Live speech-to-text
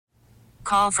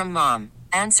call from mom.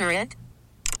 Answer it.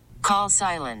 Call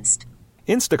silenced.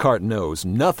 Instacart knows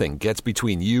nothing gets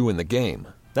between you and the game.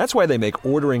 That's why they make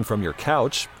ordering from your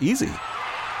couch easy.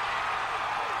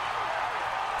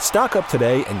 Stock up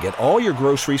today and get all your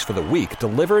groceries for the week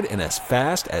delivered in as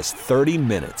fast as 30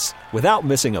 minutes without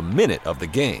missing a minute of the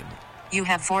game. You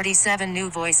have 47 new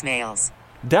voicemails.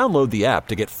 Download the app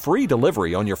to get free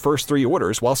delivery on your first 3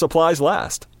 orders while supplies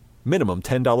last. Minimum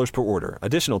 $10 per order.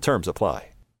 Additional terms apply.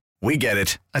 We get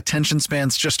it. Attention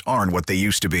spans just aren't what they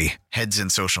used to be. Heads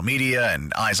in social media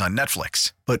and eyes on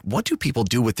Netflix. But what do people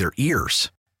do with their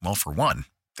ears? Well, for one,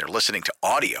 they're listening to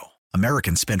audio.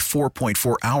 Americans spend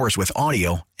 4.4 hours with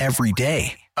audio every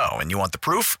day. Oh, and you want the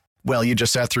proof? Well, you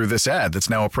just sat through this ad that's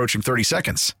now approaching 30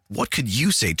 seconds. What could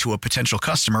you say to a potential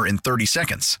customer in 30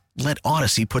 seconds? Let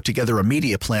Odyssey put together a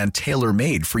media plan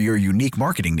tailor-made for your unique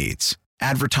marketing needs.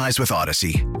 Advertise with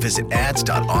Odyssey. Visit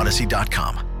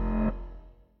ads.odyssey.com.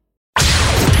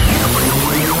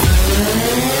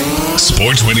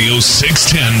 Sports Radio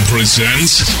 610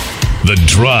 presents The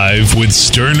Drive with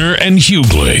Sterner and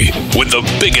Hughley. With the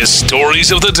biggest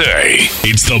stories of the day,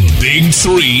 it's the Big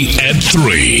 3 at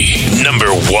 3. Number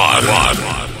 1.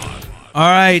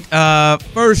 All right,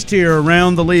 first here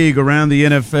around the league, around the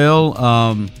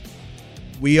NFL,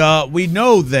 we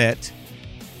know that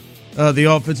the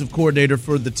offensive coordinator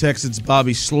for the Texans,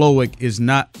 Bobby Slowick, is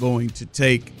not going to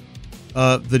take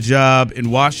the job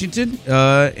in Washington,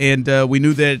 and we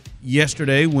knew that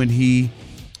yesterday when he,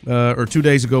 or 2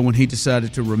 days ago when he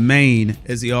decided to remain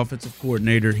as the offensive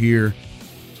coordinator here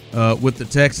with the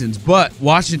Texans. But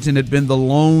Washington had been the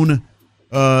lone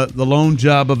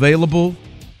job available,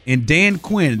 and Dan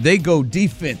Quinn, they go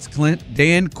defense, Clint.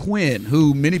 Dan Quinn,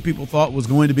 who many people thought was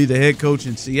going to be the head coach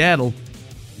in Seattle,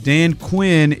 Dan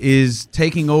Quinn is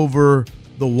taking over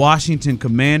the Washington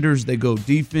Commanders. They go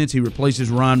defense. He replaces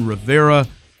Ron Rivera,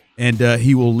 and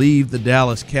he will leave the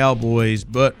Dallas Cowboys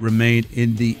but remain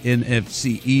in the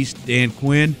NFC East. Dan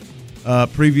Quinn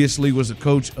previously was a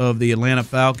coach of the Atlanta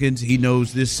Falcons. He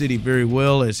knows this city very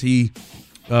well as he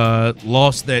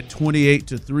lost that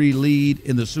 28-3 lead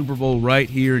in the Super Bowl right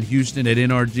here in Houston at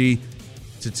NRG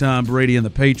to Tom Brady and the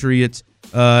Patriots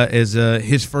as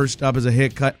his first stop as a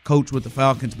head coach with the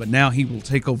Falcons, but now he will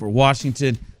take over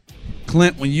Washington.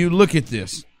 Clint, when you look at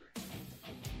this,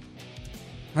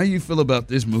 how do you feel about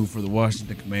this move for the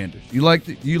Washington Commanders? You like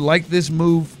this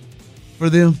move for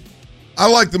them? I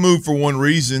like the move for one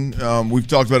reason. We've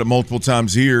talked about it multiple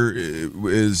times here.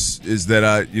 Is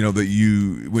that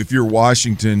if you're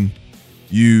Washington,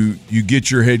 you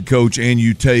get your head coach and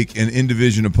you take an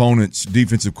in-division opponent's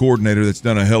defensive coordinator that's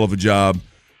done a hell of a job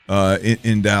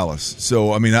in Dallas.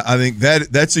 So I mean, I think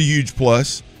that's a huge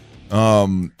plus.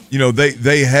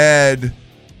 They had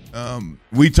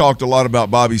we talked a lot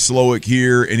about Bobby Slowick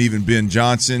here and even Ben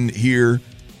Johnson here,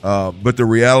 but the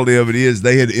reality of it is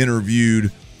they had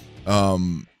interviewed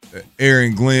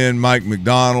Aaron Glenn, Mike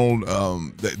McDonald.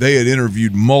 They had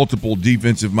interviewed multiple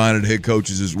defensive-minded head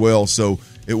coaches as well, so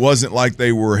it wasn't like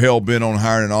they were hell-bent on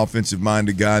hiring an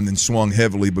offensive-minded guy and then swung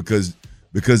heavily because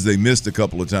they missed a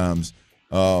couple of times.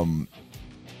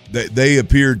 They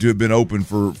appeared to have been open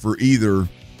for either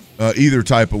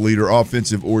type of leader,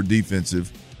 offensive or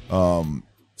defensive.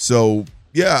 So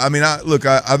yeah, I mean,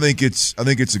 I think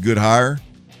it's a good hire.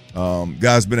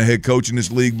 Guy's been a head coach in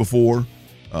this league before.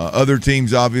 Other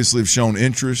teams obviously have shown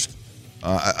interest.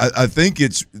 I think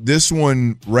this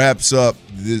one wraps up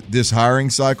this hiring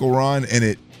cycle, Ron,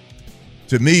 and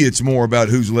to me it's more about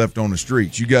who's left on the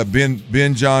streets. You got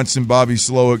Ben Johnson, Bobby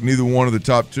Slowick, neither one of the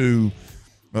top two.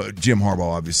 Jim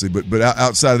Harbaugh, obviously, but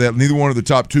outside of that, neither one of the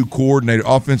top two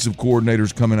offensive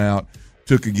coordinators coming out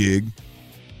took a gig,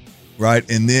 right?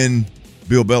 And then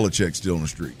Bill Belichick still on the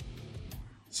street.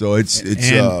 So it's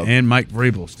Mike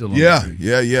Vrabel still on the street.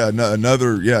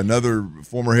 Another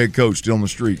former head coach still on the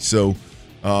street. So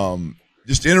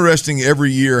just interesting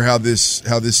every year how this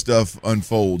stuff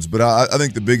unfolds. But I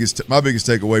think my biggest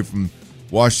takeaway from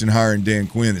Washington hiring Dan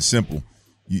Quinn is simple.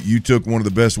 You took one of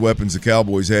the best weapons the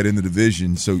Cowboys had in the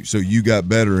division, so you got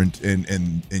better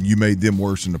and you made them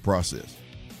worse in the process.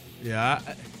 I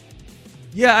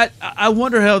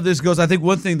wonder how this goes. I think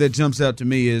one thing that jumps out to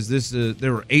me is this: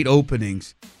 there were 8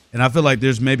 openings, and I feel like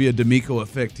there's maybe a D'Amico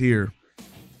effect here.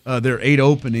 There are 8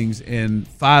 openings, and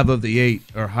 5 of the 8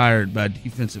 are hired by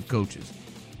defensive coaches.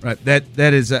 Right?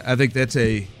 That is, I think that's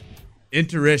a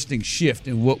interesting shift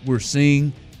in what we're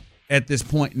seeing at this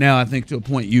point now. I think to a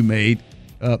point you made.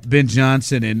 Ben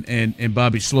Johnson and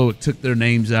Bobby Slowick took their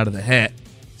names out of the hat,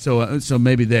 so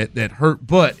maybe that hurt.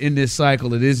 But in this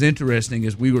cycle, it is interesting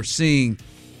as we were seeing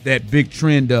that big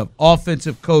trend of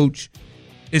offensive coach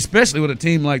especially with a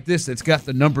team like this that's got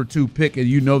the number 2 pick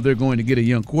and they're going to get a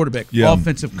young quarterback. Yeah.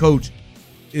 Offensive coach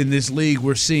in this league,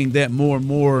 we're seeing that more and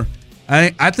more.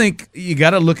 I think you got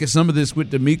to look at some of this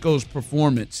with D'Amico's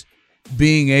performance,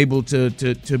 being able to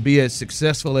be as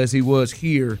successful as he was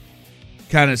here,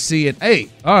 kind of seeing, hey,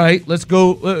 all right, let's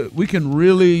go. We can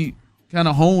really kind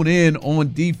of hone in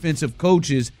on defensive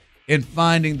coaches and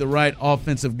finding the right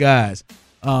offensive guys.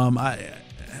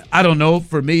 I don't know.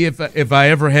 For me, if I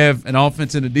ever have an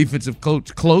offense and a defensive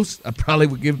coach close, I probably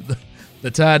would give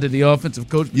the tie to the offensive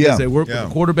coach because they work with the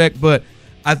quarterback. But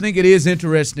I think it is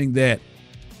interesting that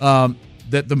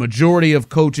the majority of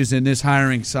coaches in this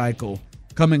hiring cycle,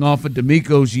 coming off of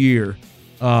D'Amico's year,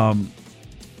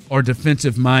 are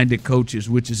defensive-minded coaches,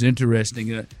 which is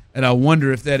interesting. And I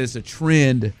wonder if that is a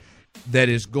trend that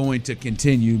is going to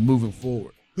continue moving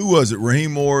forward. Who was it?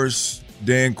 Raheem Morris,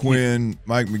 Dan Quinn,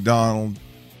 Mike McDonald.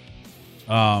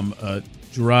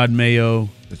 Gerard Mayo.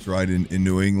 That's right, in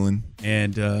New England.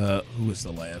 And who was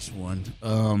the last one?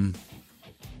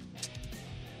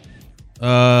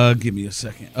 Give me a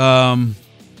second.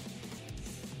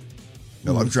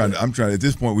 No, I'm trying. At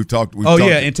this point, we've talked.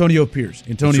 Antonio Pierce.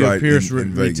 Antonio Pierce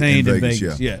retained in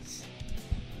Vegas. Yeah.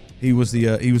 He was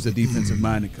the defensive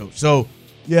minded coach. So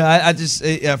I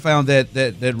found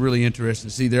that really interesting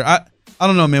to see there. I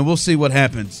don't know, man. We'll see what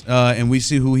happens, and we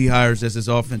see who he hires as his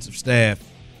offensive staff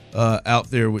out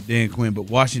there with Dan Quinn. But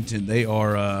Washington, they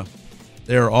are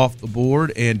off the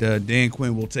board, and Dan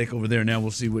Quinn will take over there. Now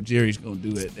we'll see what Jerry's going to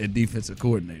do at defensive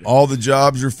coordinator. All the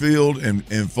jobs are filled,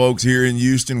 and folks, here in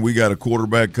Houston, we got a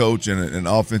quarterback coach and an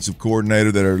offensive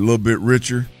coordinator that are a little bit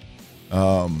richer.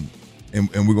 And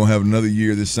we're going to have another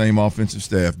year of this same offensive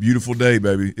staff. Beautiful day,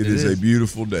 baby. It is a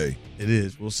beautiful day. It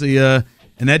is. We'll see.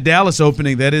 And that Dallas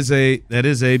opening, that is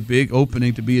a big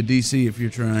opening to be a DC if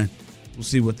you're trying. We'll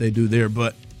see what they do there.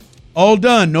 But all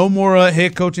done. No more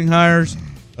head coaching hires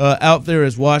out there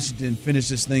as Washington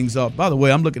finishes things up. By the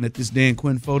way, I'm looking at this Dan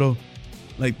Quinn photo.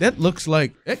 Like, that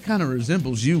kind of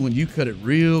resembles you when you cut it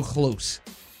real close.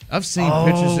 I've seen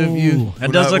pictures of you.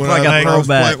 That does look like a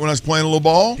throwback. When I was playing a little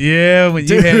ball? Yeah, when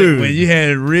you had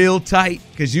it real tight,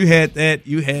 because you had that.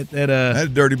 I had a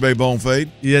Dirty Bay bone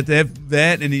fade. You had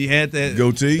that, and you had that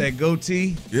goatee. That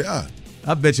goatee. Yeah.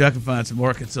 I bet you I can find some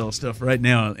Arkansas stuff right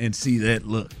now and see that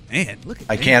look. Man, look at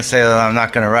that. I can't say that I'm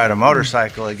not going to ride a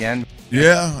motorcycle again.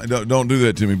 Yeah, don't do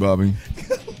that to me, Bobby.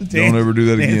 Don't ever do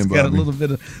that again, Bobby. Got a little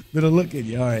bit of look at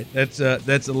you. All right, that's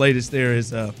the latest there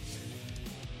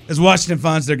as Washington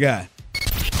finds their guy.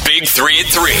 Big 3 at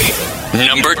 3.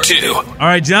 Number 2. All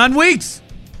right, John Weeks.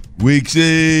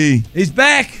 Weeksy. He's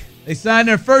back. They signed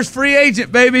their first free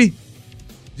agent, baby.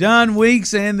 John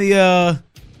Weeks and the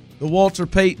Walter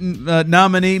Payton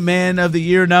nominee, Man of the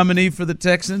Year nominee for the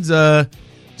Texans.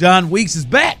 John Weeks is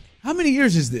back. How many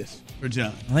years is this for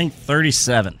John? I think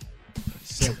 37.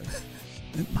 37.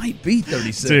 It might be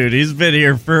 37. Dude, he's been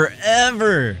here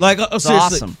forever. Like, seriously,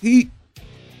 awesome.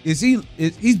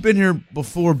 He's been here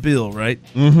before Bill, right?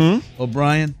 Mm-hmm.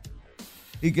 O'Brien.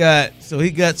 He got some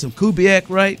Kubiak,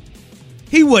 right?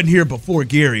 He wasn't here before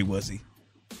Gary, was he?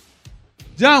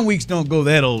 John Weeks don't go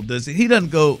that old, does he? He doesn't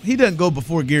go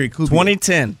before Gary Kubiak.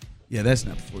 2010. Yeah, that's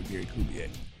not before Gary Kubiak.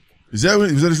 Was that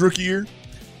his rookie year?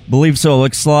 Believe so.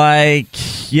 Looks like,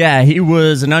 yeah, he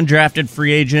was an undrafted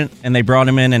free agent, and they brought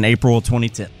him in April of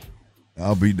 2010.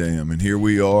 I'll be damned. And here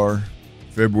we are,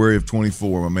 February of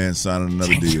 24. My man signing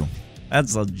another deal.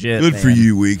 That's legit. Good man. for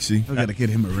you, Weeksy. I got to get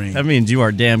him a ring. That means you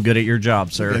are damn good at your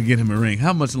job, sir. Got to get him a ring.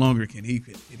 How much longer can he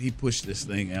push this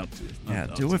thing out to? Yeah,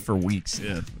 do it for weeks.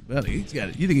 Yeah, well, he's got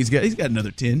it. You think he's got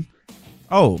another 10?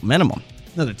 Oh, minimum.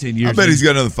 Another 10 years. I bet he's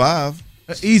got another 5.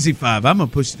 Easy 5. I'm gonna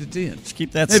push it to 10. Just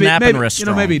keep that snapping wrist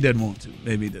strong. Maybe he doesn't want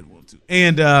to.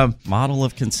 And model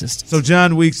of consistency. So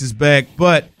John Weeks is back,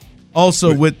 but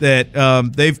also with that,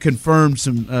 they've confirmed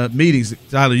some meetings.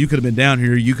 Tyler, you could have been down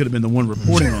here. You could have been the one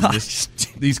reporting on this.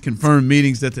 These confirmed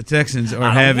meetings that the Texans are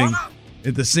having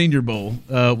at the Senior Bowl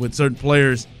with certain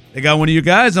players. They got one of your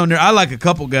guys on there. I like a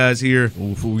couple guys here.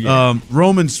 Ooh, yeah.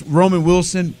 Roman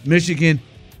Wilson, Michigan.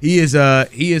 He is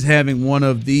having one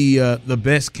of the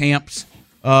best camps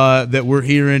that we're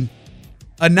hearing.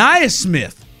 Ainias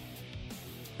Smith.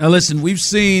 Now listen, we've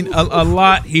seen a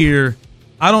lot here.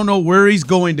 I don't know where he's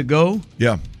going to go.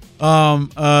 Yeah.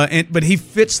 But he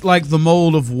fits like the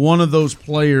mold of one of those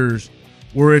players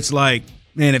where it's like,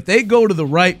 man, if they go to the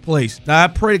right place. Now I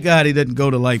pray to God he doesn't go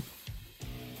to like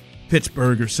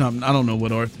Pittsburgh or something. I don't know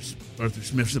what Arthur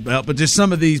Smith's about, but just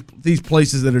some of these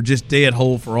places that are just dead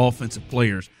hole for offensive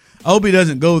players. I hope he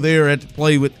doesn't go there at to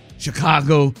play with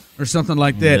Chicago or something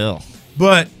like that. Yeah.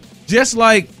 But just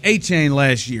like A-Chain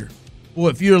last year, boy,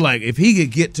 if he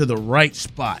could get to the right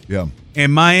spot,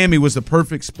 and Miami was the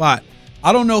perfect spot,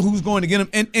 I don't know who's going to get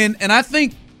him. And I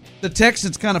think the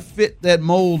Texans kind of fit that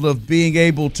mold of being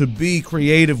able to be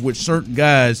creative with certain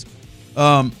guys.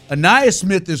 Aniyah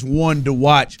Smith is one to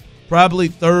watch, probably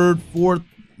third, fourth,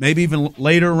 maybe even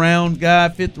later round guy,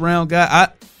 fifth round guy.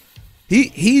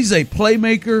 He's a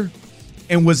playmaker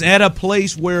and was at a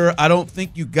place where I don't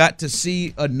think you got to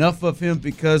see enough of him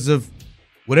because of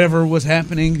whatever was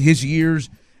happening his years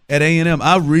at A&M.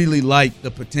 I really like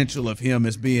the potential of him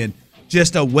as being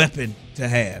just a weapon to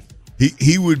have.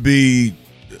 He would be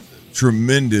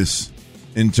tremendous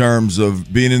in terms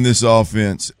of being in this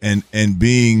offense and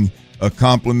being a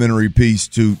complementary piece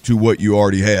to what you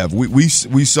already have. We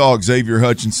saw Xavier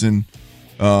Hutchinson.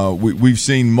 We've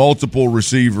seen multiple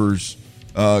receivers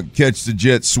catch the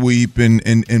jet sweep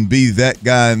and be that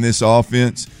guy in this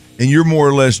offense. And you're more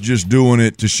or less just doing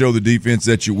it to show the defense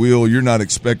that you will. You're not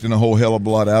expecting a whole hell of a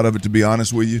lot out of it, to be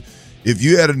honest with you. If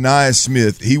you had Aniyah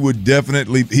Smith, he would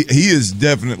definitely he is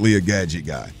definitely a gadget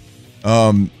guy.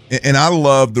 And I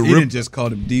love the. He didn't just call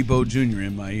him Debo Jr.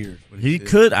 in my ears. He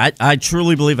could. I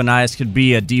truly believe Aniyah could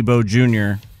be a Debo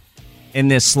Jr. in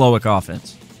this Slowick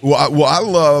offense. Well, I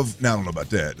love. Now I don't know about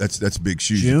that. That's big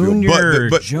shoes. Junior,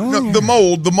 but Junior. No,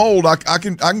 the mold. I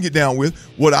can get down with.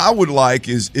 What I would like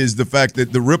is the fact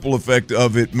that the ripple effect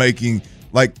of it making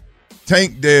like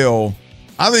Tank Dell.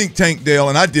 I think Tank Dell,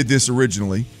 and I did this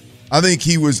originally. I think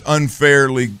he was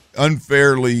unfairly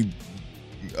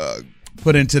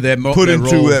put into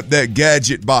that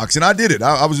gadget box, and I did it.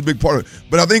 I was a big part of it.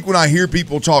 But I think when I hear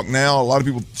people talk now, a lot of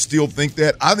people still think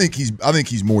that. I think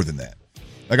he's more than that.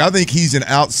 Like, I think he's an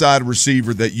outside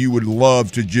receiver that you would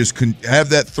love to just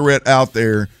have that threat out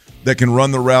there that can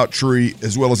run the route tree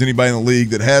as well as anybody in the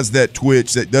league, that has that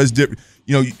twitch, that does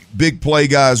big play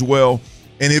guy as well.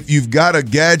 And if you've got a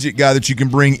gadget guy that you can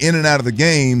bring in and out of the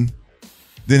game,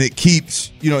 then it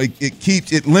keeps,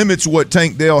 it limits what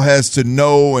Tank Dell has to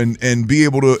know and be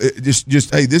able to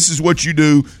just hey, this is what you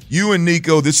do. You and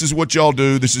Nico, this is what y'all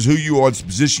do. This is who you are. It's the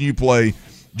position you play.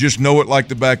 Just know it like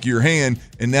the back of your hand,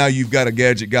 and now you've got a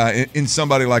gadget guy in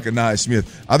somebody like Aniyah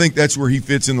Smith. I think that's where he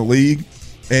fits in the league,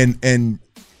 and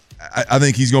I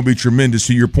think he's going to be tremendous.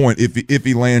 To your point, if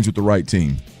he lands with the right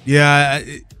team. Yeah.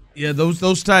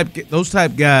 Those type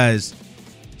guys,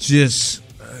 just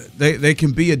they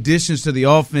can be additions to the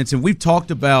offense, and we've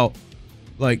talked about,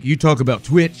 like, you talk about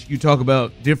twitch, you talk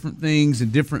about different things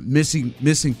and different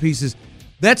missing pieces.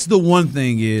 That's the one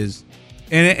thing is.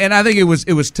 And I think it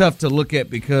was tough to look at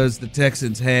because the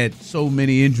Texans had so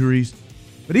many injuries.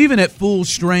 But even at full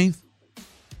strength,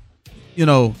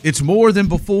 it's more than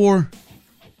before.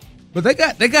 But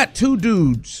they got two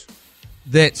dudes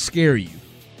that scare you.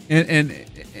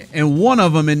 And one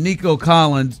of them, in Nico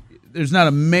Collins, there's not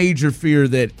a major fear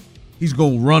that he's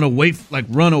going to run away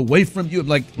from you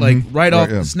right off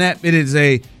the snap. It is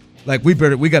we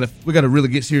got to really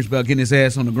get serious about getting his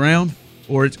ass on the ground,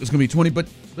 or it's going to be 20. But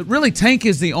really, Tank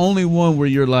is the only one where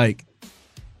you're like,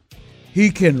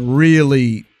 he can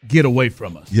really get away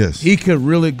from us. Yes, he could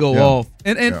really go off,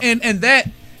 and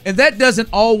that doesn't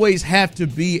always have to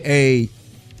be a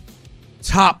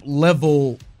top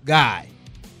level guy.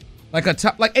 Like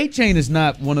A-Chain is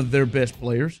not one of their best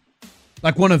players,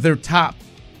 like one of their top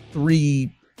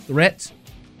 3 threats,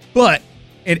 but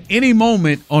at any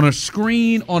moment on a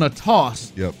screen, on a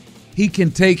toss, he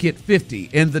can take it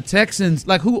 50. And the Texans,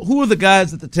 like, who are the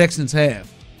guys that the Texans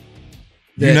have?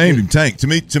 You named him Tank. To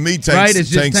me, Tank's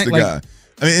the guy.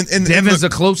 I mean, and Devin's the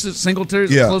closest.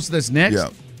 Singletary's the closest that's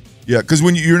next. Yeah, because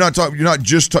when you're talking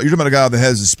about a guy that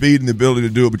has the speed and the ability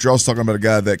to do it, but you're also talking about a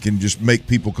guy that can just make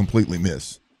people completely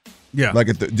miss. Yeah, like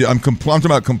I'm talking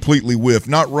about completely whiff,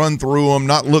 not run through them,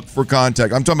 not look for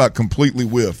contact. I'm talking about completely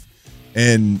whiff,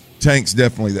 and Tank's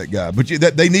definitely that guy. But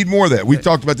they need more of that. We've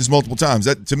talked about this multiple times.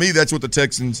 That, to me, that's what the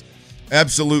Texans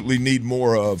absolutely need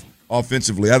more of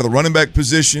offensively, out of the running back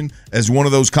position, as one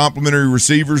of those complementary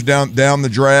receivers down the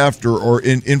draft or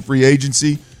in free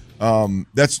agency.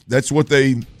 That's what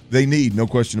they need, no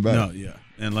question about it. Yeah,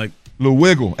 and like add a little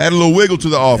wiggle to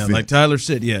the offense. Like Tyler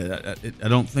said, I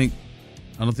don't think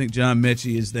John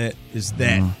Mechie is that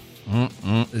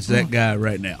guy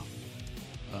right now.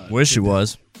 Wish he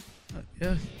was.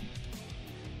 Yeah.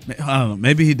 I don't know.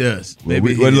 Maybe he does.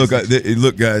 Maybe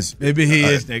look, guys. Maybe he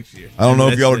is next year. I don't know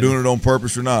if y'all are doing it on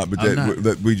purpose or not, but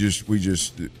the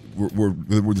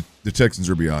Texans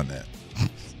are beyond that.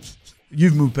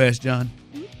 You've moved past John.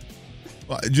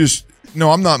 No,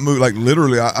 I'm not moved. Like,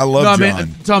 literally, I love John.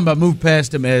 I'm talking about move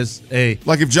past him as a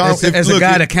like if John as a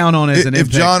guy to count on as an impact.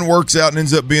 If John works out and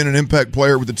ends up being an impact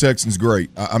player with the Texans, great.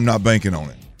 I'm not banking on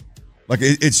it. Like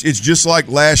it's just like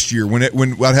last year when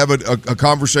I'd have a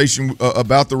conversation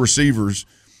about the receivers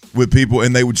with people,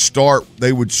 and they would start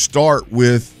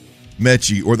with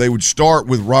Mechie, or they would start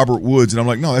with Robert Woods, and I'm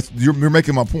like, no, you're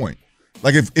making my point.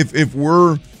 Like if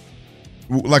we're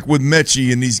like with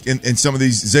Mechie and some of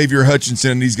these Xavier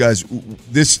Hutchinson and these guys,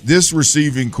 this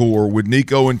receiving core with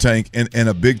Nico and Tank and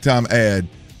a big time ad,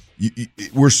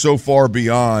 we're so far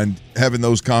beyond having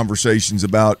those conversations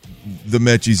about the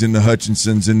Mechies and the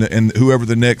Hutchinsons and whoever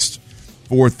the next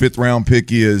 4th, 5th round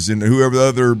pick is, and whoever the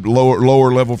other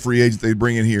lower level free agent they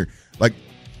bring in here. Like,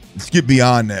 let's get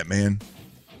beyond that, man.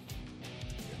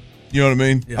 You know what I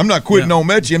mean? Yeah. I'm not quitting on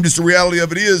Mechie. I'm just, the reality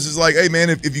of it is like, hey,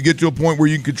 man, if you get to a point where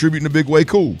you can contribute in a big way,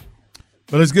 cool.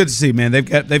 But it's good to see, man. They've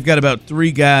got about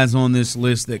 3 guys on this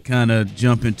list that kind of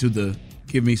jump into the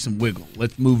give me some wiggle.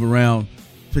 Let's move around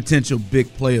potential big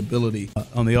playability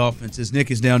on the offense. As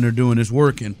Nick is down there doing his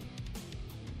work, and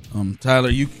Tyler,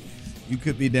 you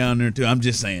could be down there too. I'm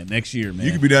just saying, next year, man.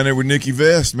 You could be down there with Nicky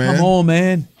Vest, man. Come on,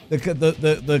 man.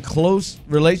 The close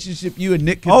relationship you and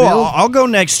Nick could build. I'll go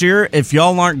next year if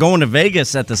y'all aren't going to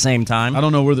Vegas at the same time. I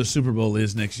don't know where the Super Bowl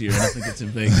is next year. I think it's in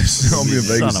Vegas. I'll be in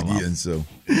Vegas again, so.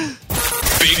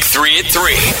 Big 3 at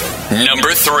 3.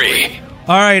 Number 3.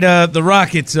 All right, the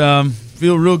Rockets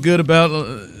feel real good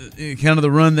about kind of the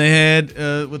run they had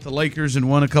with the Lakers and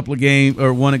won a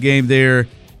game there,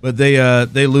 but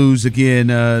they lose again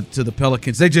to the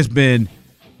Pelicans. They just been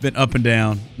up and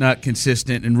down, not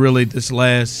consistent, and really this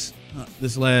last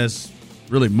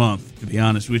really month, to be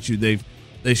honest with you,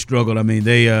 they struggled. I mean,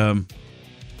 they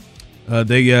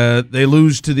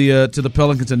lose to the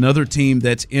Pelicans, another team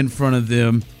that's in front of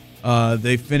them.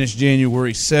 They finished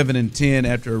January 7-10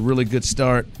 after a really good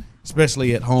start,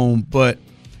 especially at home. But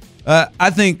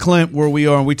I think, Clint, where we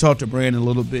are, and we talked to Brandon a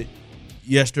little bit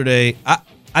yesterday,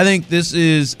 I think this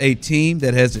is a team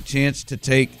that has a chance to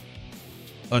take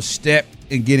a step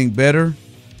in getting better,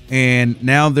 and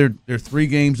now they're 3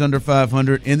 games under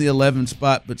 500 in the 11th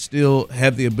spot, but still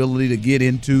have the ability to get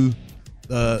into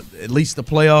at least the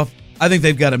playoff. I think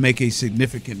they've got to make a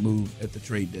significant move at the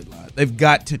trade deadline. They've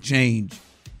got to change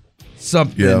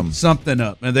something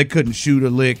up, and they couldn't shoot a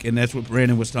lick, and that's what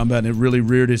Brandon was talking about, and it really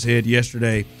reared his head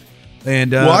yesterday.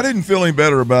 And I didn't feel any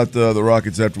better about the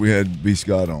Rockets after we had B.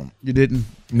 Scott on. You didn't?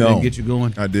 No, didn't get you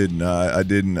going. I didn't. I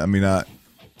didn't. I mean, I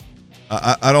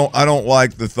don't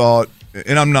like the thought,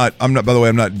 and I'm not. By the way,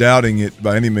 I'm not doubting it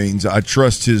by any means. I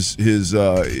trust his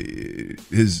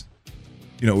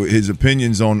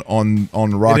opinions on the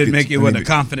Rockets. It didn't make you a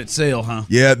confident sale, huh?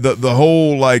 Yeah, the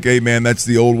whole like, hey man, that's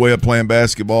the old way of playing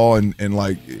basketball, and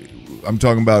like I'm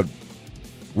talking about.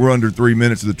 We're under 3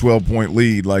 minutes of the 12-point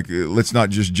lead. Like, let's not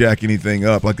just jack anything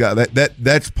up like that.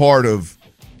 That's part of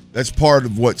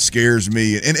what scares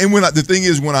me. And the thing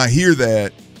is, when I hear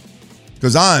that,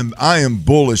 because I am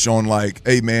bullish on like,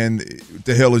 hey man, what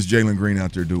the hell is Jalen Green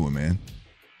out there doing, man?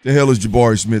 The hell is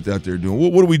Jabari Smith out there doing?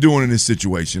 What are we doing in this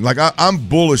situation? Like, I'm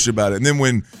bullish about it. And then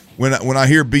when I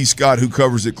hear B. Scott, wwho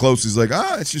covers it close, is like,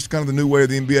 it's just kind of the new way of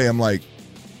the NBA. I'm like,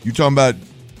 you talking about?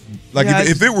 Like,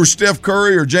 if it were Steph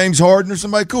Curry or James Harden or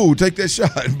somebody, cool, take that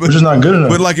shot. But it's just not good enough.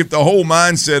 But, like, if the whole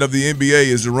mindset of the NBA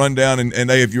is to run down and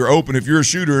hey, if you're open, if you're a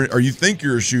shooter or you think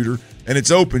you're a shooter and it's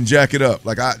open, jack it up.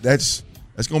 Like, that's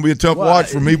going to be a tough watch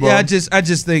for me, bro. Yeah,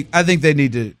 I think they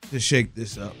need to shake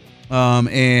this up.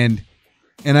 And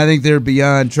I think they're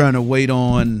beyond trying to wait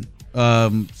on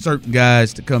certain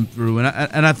guys to come through. And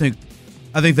I think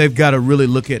they've got to really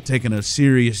look at taking a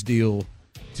serious deal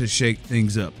to shake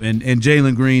things up, and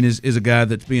Jalen Green is a guy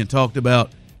that's being talked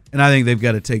about, and I think they've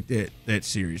got to take that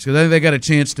serious because I think they got a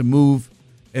chance to move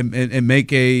and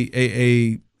make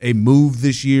a move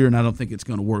this year, and I don't think it's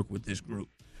going to work with this group.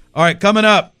 All right, coming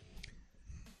up,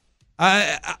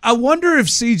 I wonder if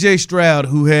C.J. Stroud,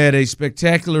 who had a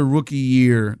spectacular rookie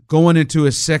year going into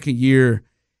his second year,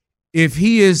 if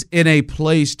he is in a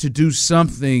place to do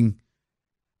something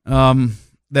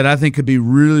that I think could be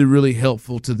really, really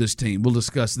helpful to this team. We'll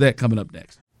discuss that coming up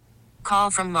next.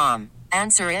 Call from mom.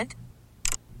 Answer it.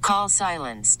 Call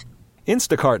silenced.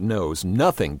 Instacart knows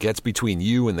nothing gets between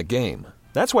you and the game.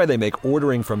 That's why they make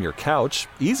ordering from your couch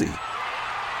easy.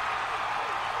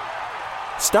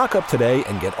 Stock up today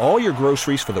and get all your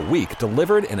groceries for the week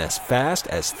delivered in as fast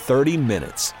as 30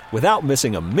 minutes without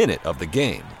missing a minute of the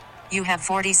game. You have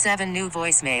 47 new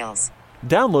voicemails.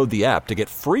 Download the app to get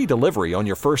free delivery on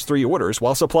your first 3 orders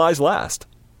while supplies last.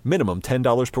 Minimum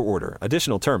 $10 per order.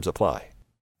 Additional terms apply.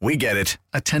 We get it.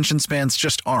 Attention spans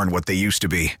just aren't what they used to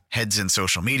be. Heads in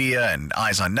social media and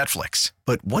eyes on Netflix.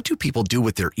 But what do people do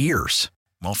with their ears?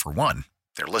 Well, for one,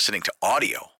 they're listening to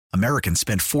audio. Americans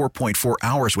spend 4.4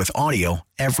 hours with audio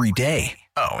every day.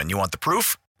 Oh, and you want the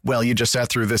proof? Well, you just sat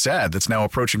through this ad that's now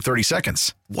approaching 30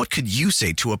 seconds. What could you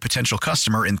say to a potential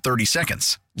customer in 30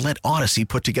 seconds? Let Odyssey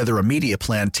put together a media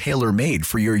plan tailor-made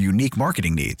for your unique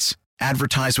marketing needs.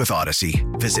 Advertise with Odyssey.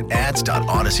 Visit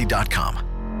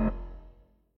ads.odyssey.com.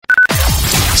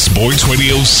 Sports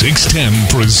Radio 610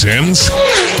 presents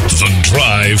The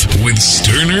Drive with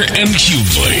Sterner and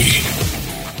Hughley.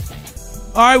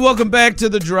 All right, welcome back to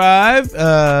The Drive.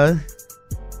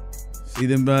 See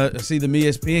them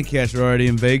ESPN cats are already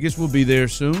in Vegas. We'll be there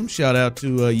soon. Shout out to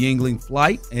Yingling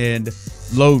Flight and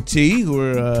Low T, who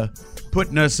are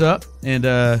putting us up and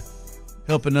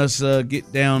helping us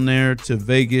get down there to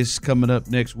Vegas coming up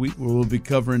next week, where we'll be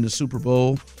covering the Super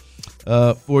Bowl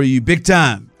for you. Big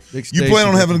time. You plan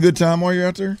on having a good time while you're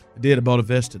out there? I did. I bought a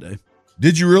vest today.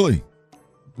 Did you really?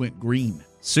 Went green.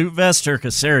 Suit vest or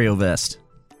Casario vest?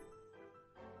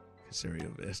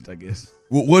 Casario vest, I guess.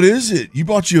 Well, what is it? You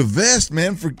bought you a vest,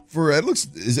 man. For it looks.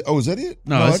 Is that it?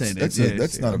 No,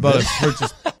 that's not a vest.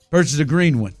 Purchased a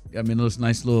green one. I mean, it looks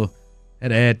nice little. Had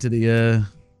to add to the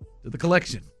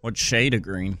collection. What shade of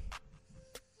green?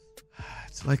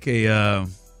 It's like a.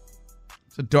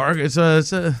 It's a dark. It's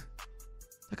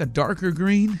like a darker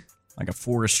green. Like a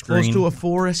forest green. Close to a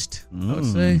forest. I would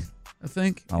say. I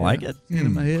think. I like it.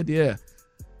 In my head, yeah.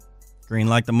 Green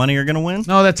like the money you're going to win?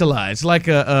 No, that's a lie. It's like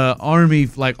a army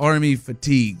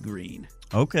fatigue green.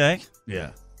 Okay.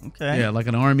 Yeah. Okay. Yeah, like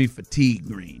an army fatigue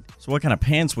green. So what kind of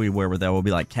pants will you wear with that? Will it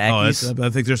be like khakis? I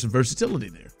think there's some versatility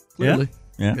there. Clearly.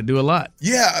 Yeah. You can do a lot.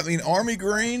 Yeah, I mean, army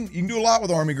green. You can do a lot with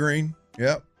army green.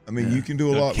 Yep. I mean, you can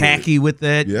do a lot. Khaki with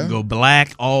that. Yeah. You can go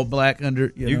black, all black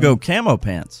under. You go camo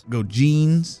pants. Go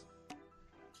jeans.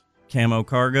 Camo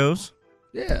cargos.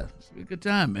 Yeah. Be a good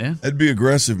time, man. That'd be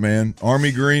aggressive, man.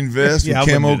 Army green vest with I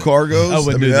camo cargos. I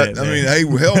wouldn't do that. I mean, hey,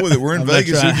 hell with it. We're in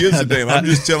Vegas. Who gives a damn? I'm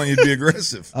just telling you to be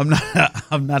aggressive. I'm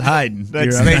not hiding.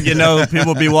 Next thing you know,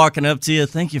 people be walking up to you.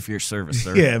 Thank you for your service,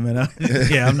 sir. Yeah, man. I'm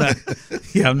not.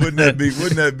 Wouldn't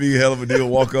that be a hell of a deal?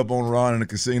 Walk up on Ron in a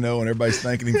casino and everybody's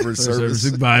thanking him for his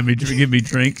service. Buy me, give me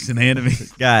drinks and hand me.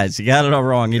 Guys, you got it all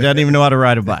wrong. He doesn't even know how to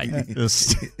ride a bike.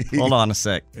 Just hold on a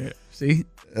sec. Yeah. See.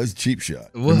 That was a cheap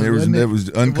shot. That was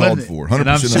uncalled for. 100%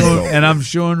 uncalled for. And I'm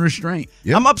showing restraint.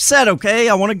 Yep. I'm upset, okay?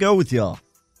 I want to go with y'all.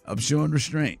 I'm showing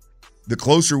restraint. The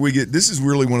closer we get, this is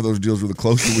really one of those deals where the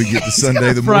closer we get to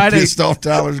Sunday, the more pissed off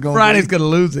Tyler's going to be. Friday's going to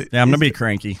lose it. Yeah, I'm going to be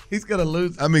cranky. He's going to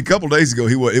lose it. I mean, a couple days ago,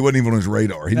 it wasn't even on his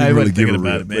radar. He didn't really give a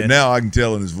rip. But now I can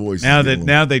tell in his voice.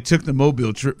 Now they took the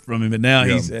Mobile trip from him, and now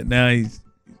he's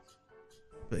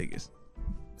Vegas.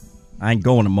 I ain't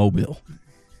going to Mobile.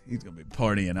 He's gonna be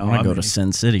partying. I want to go to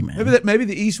Sin City, man. Maybe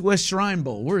the East West Shrine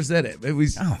Bowl. Where is that at? Maybe we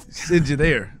send you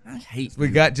there. I hate. We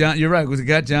got John. You're right. We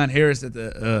got John Harris at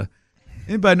the.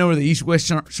 Anybody know where the East West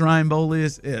Shrine Bowl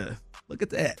is? Yeah. Look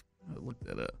at that. I'll look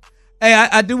that up. Hey,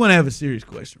 I do want to have a serious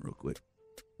question real quick,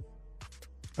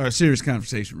 or a serious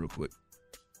conversation real quick.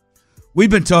 We've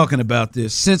been talking about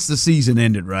this since the season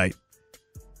ended, right?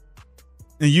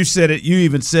 And you said it. You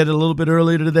even said it a little bit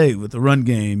earlier today with the run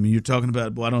game. And you're talking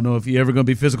about, I don't know if you're ever going to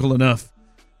be physical enough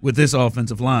with this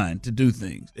offensive line to do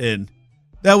things. And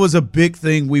that was a big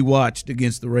thing we watched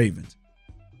against the Ravens.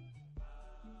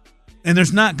 And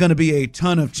there's not going to be a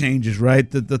ton of changes, right?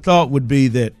 The thought would be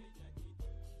that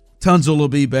Tunsil will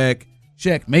be back,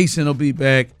 Shaq Mason will be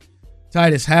back,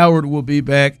 Titus Howard will be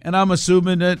back, and I'm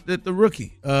assuming that the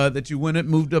rookie that you went and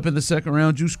moved up in the second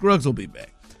round, Juice Scruggs, will be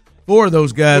back. 4 of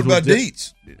those guys. What about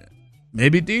Dietz?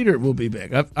 Maybe Dieter will be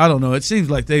back. I don't know. It seems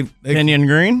like they Kenyon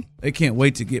Green. They can't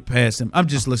wait to get past him. I'm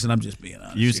just being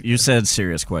honest. You said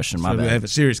serious question. My bad. We have a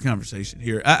serious conversation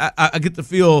here. I get the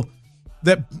feel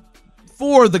that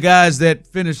 4 of the guys that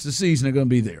finished the season are going to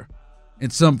be there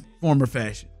in some form or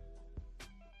fashion.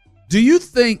 Do you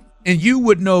think, and you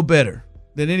would know better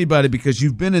than anybody because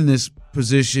you've been in this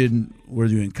position,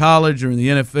 whether you're in college or in the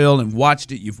NFL, and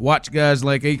watched it. You've watched guys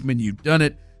like Aikman. You've done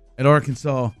it at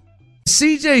Arkansas.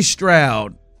 C.J.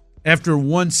 Stroud, after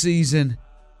one season,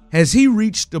 has he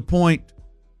reached a point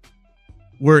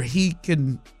where he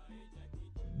can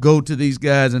go to these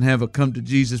guys and have a come to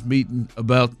Jesus meeting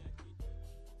about,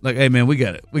 like, hey man, we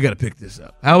got to pick this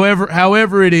up.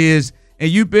 However it is, and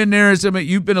you've been there,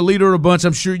 you've been a leader of a bunch.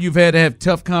 I'm sure you've had to have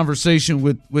tough conversation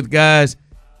with guys.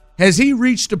 Has he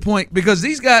reached a point, because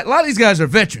these guys, a lot of these guys are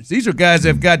veterans. These are guys that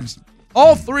have gotten,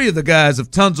 all 3 of the guys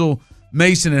of Tunsil,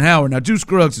 Mason, and Howard. Now, Juice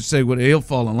Scruggs would say, he'll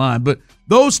fall in line. But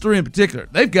those 3 in particular,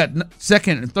 they've got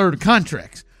second and third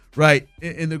contracts, right,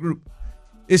 in the group.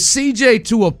 Is CJ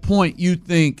to a point you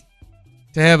think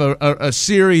to have a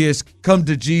serious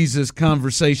come-to-Jesus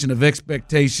conversation of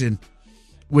expectation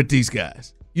with these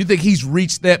guys? You think he's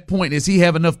reached that point? Does he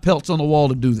have enough pelts on the wall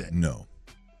to do that? No.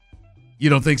 You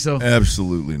don't think so?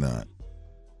 Absolutely not.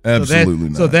 Absolutely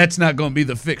not. So that's not going to be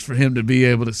the fix for him to be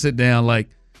able to sit down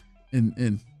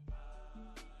and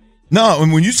No,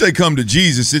 and when you say come to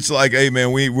Jesus, it's like, hey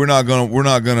man, we're not gonna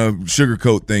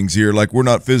sugarcoat things here. Like, we're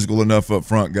not physical enough up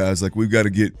front, guys. Like, we've got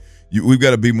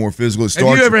to be more physical.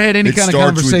 Have you ever had any kind of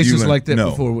conversations like that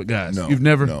before with guys? No, you've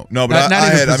never. No, but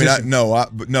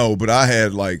I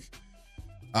had like,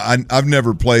 I've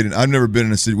never played and I've never been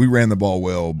in a city. We ran the ball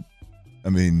well. I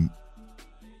mean,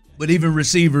 but even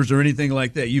receivers or anything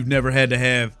like that, you've never had to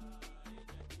have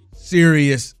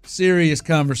serious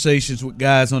conversations with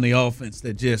guys on the offense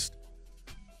that just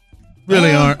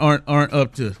really aren't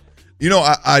up to. You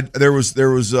know, there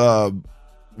was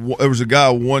a guy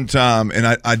one time, and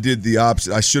I did the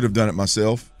opposite. I should have done it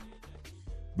myself,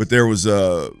 but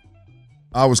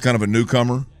I was kind of a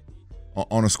newcomer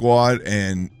on a squad,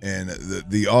 and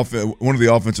one of the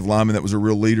offensive linemen that was a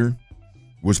real leader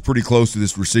was pretty close to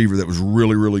this receiver that was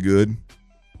really, really good,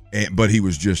 but he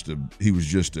was just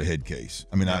a head case.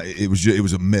 I mean, it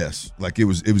was a mess. Like, it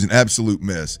was an absolute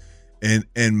mess. And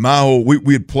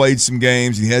we had played some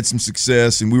games and he had some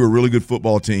success, and we were a really good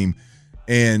football team.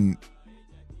 And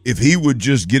if he would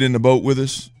just get in the boat with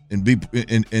us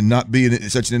and not be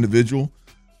such an individual,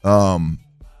 boy,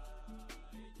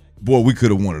 we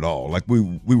could have won it all. Like,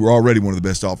 we were already one of the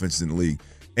best offenses in the league.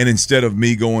 And instead of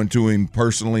me going to him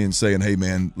personally and saying, "Hey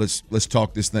man, let's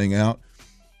talk this thing out,"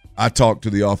 I talked to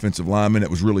the offensive lineman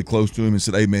that was really close to him and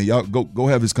said, "Hey man, y'all go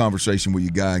have this conversation with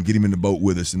your guy and get him in the boat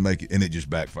with us and make it." And it just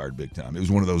backfired big time. It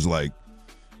was one of those like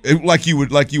you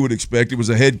would expect. It was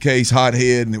a head case, hot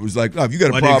head, and it was like, "Oh, if you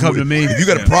got a problem with me, if you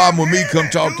got a problem with me, come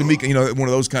talk to me." You know, one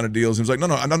of those kind of deals. It was like, no,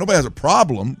 nobody has a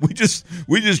problem. We just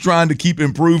trying to keep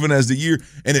improving as the year,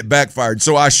 and it backfired.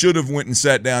 So I should have went and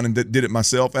sat down and did it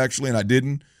myself, actually, and I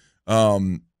didn't.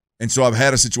 And so I've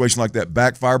had a situation like that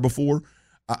backfire before.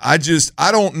 I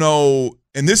don't know,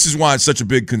 and this is why it's such a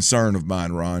big concern of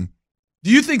mine, Ron.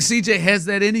 Do you think CJ has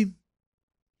that in him?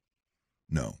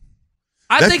 No.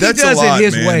 I think he does it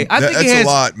his way. That's a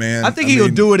lot, man. I think he'll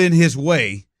do it in his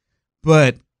way,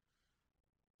 but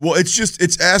well,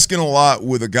 it's asking a lot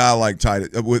with a guy like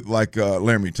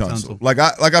Laramie Tunsil. Like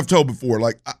I've told before,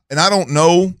 and I don't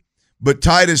know, but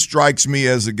Titus strikes me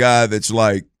as a guy that's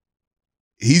like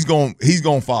he's going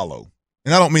to follow.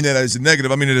 And I don't mean that as a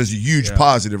negative. I mean it as a huge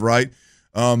positive, right?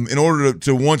 In order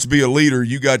to once be a leader,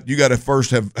 you got to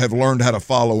first have learned how to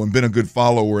follow and been a good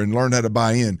follower and learned how to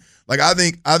buy in. Like, I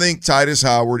think Titus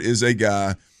Howard is a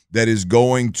guy that is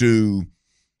going to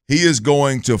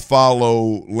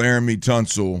follow Laramie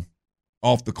Tunsil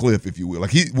off the cliff, if you will.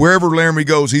 Like, wherever Laramie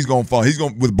goes, he's going to follow. He's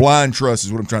going with blind trust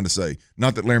is what I'm trying to say.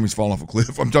 Not that Laramie's falling off a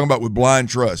cliff. I'm talking about with blind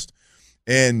trust.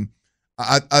 And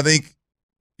I think,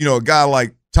 you know, a guy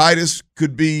like Titus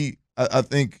could be, I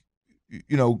think,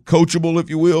 you know, coachable, if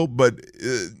you will, but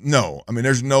no. I mean,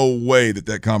 there's no way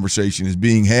that conversation is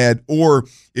being had, or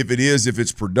if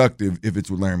it's productive, if it's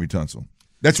with Laramie Tunsil.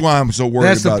 That's why I'm so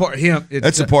worried about him.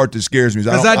 That's the part that scares me.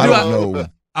 I don't know.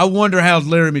 I wonder how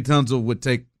Laramie Tunsil would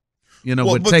take,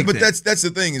 but that's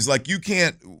the thing is, like, you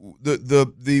can't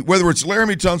the whether it's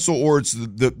Laramie Tunsil or it's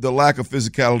the lack of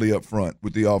physicality up front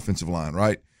with the offensive line,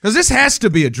 right? Because this has to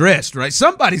be addressed, right?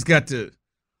 Somebody's got to.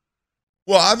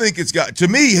 Well, I think it's got to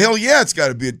me. Hell yeah, it's got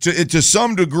to be to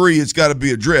some degree. It's got to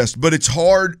be addressed, but it's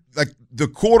hard. Like, the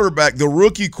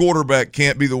rookie quarterback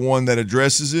can't be the one that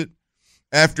addresses it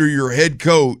after your head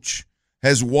coach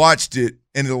has watched it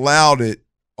and allowed it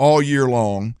all year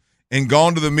long and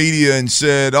gone to the media and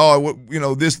said, "Oh, you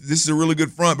know, this is a really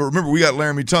good front." But remember, we got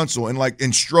Laramie Tunsil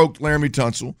and stroked Laramie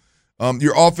Tunsil.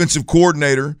 Your offensive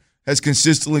coordinator has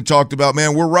consistently talked about,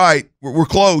 "Man, we're right. We're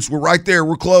close. We're right there.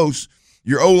 We're close."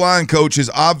 Your O-line coach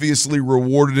has obviously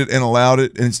rewarded it and allowed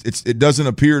it, and it doesn't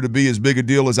appear to be as big a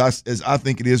deal as I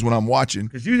think it is when I'm watching.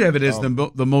 Because you have it as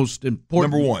the most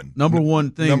important number one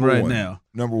thing now.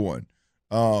 Number one.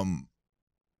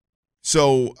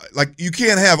 So, like, you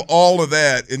can't have all of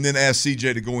that and then ask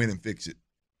CJ to go in and fix it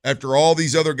after all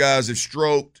these other guys have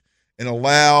stroked and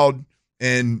allowed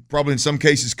and probably in some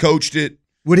cases coached it.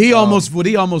 Would he almost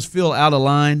feel out of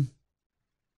line?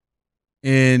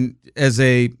 And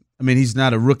I mean, he's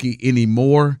not a rookie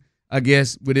anymore, I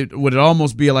guess. Would it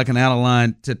almost be like an out of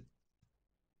line to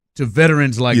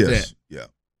veterans like that? Yeah.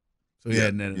 So yeah.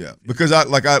 Because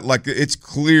it's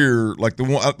clear, like the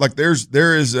one, like there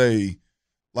is a,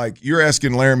 like, you're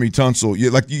asking Laramie Tunsil,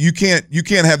 you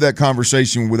can't have that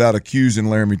conversation without accusing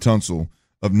Laramie Tunsil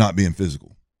of not being physical.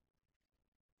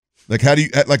 Like, how do you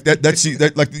like that? That's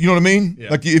like, you know what I mean? Yeah.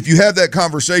 Like, if you have that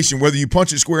conversation, whether you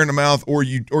punch it square in the mouth or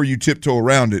you tiptoe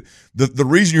around it, the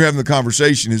reason you're having the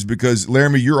conversation is because,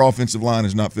 Laramie, your offensive line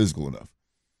is not physical enough.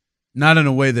 Not in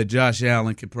a way that Josh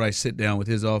Allen could probably sit down with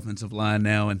his offensive line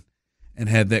now and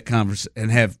have that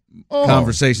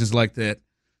conversations like that.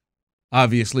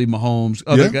 Obviously, Mahomes,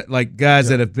 guys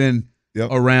that have been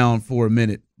around for a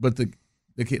minute, but the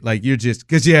kid, like, you're just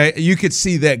because you could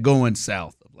see that going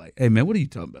south. Of like, hey man, what are you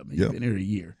talking about, man? You've been here a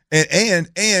year, and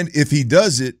if he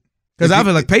does it, because I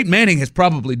feel like Peyton Manning has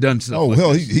probably done something. Oh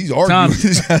well, he's arguing with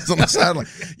his guys on the sideline.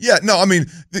 Yeah, no, I mean,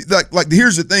 like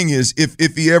here's the thing: is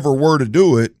if he ever were to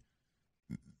do it.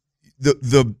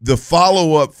 The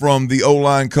follow up from the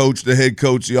O-line coach, the head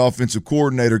coach, the offensive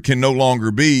coordinator can no longer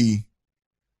be,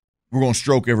 we're going to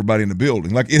stroke everybody in the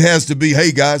building. Like, it has to be,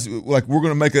 hey guys, like, we're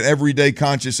going to make an everyday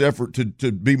conscious effort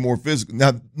to be more physical.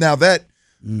 Now that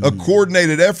a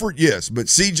coordinated effort, yes, but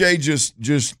CJ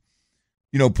just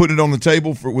put it on the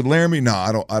table with Laramie.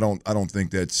 No, I don't think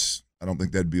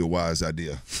that'd be a wise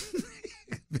idea.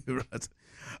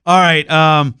 All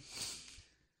right.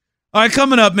 All right,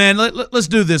 coming up, man, let's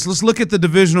do this. Let's look at the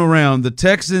divisional round. The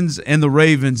Texans and the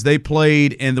Ravens, they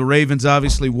played, and the Ravens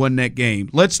obviously won that game.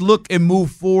 Let's look and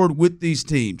move forward with these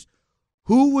teams.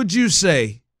 Who would you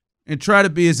say, and try to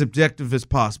be as objective as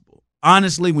possible,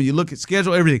 honestly, when you look at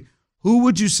schedule, everything, who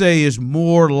would you say is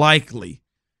more likely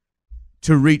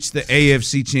to reach the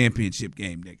AFC Championship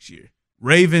game next year?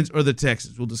 Ravens or the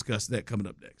Texans? We'll discuss that coming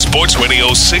up next. Sports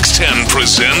Radio 610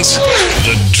 presents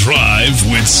The Drive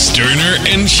with Sterner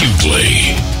and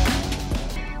Hughley.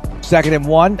 2nd and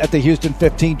 1 at the Houston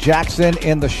 15. Jackson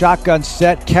in the shotgun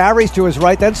set. Carries to his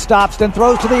right, then stops, then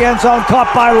throws to the end zone.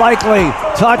 Caught by Likely.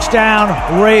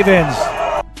 Touchdown, Ravens.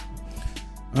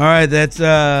 All right, that's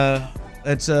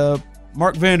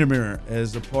Mark Vandermeer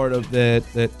as a part of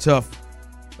that tough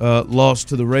loss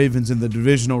to the Ravens in the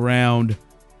divisional round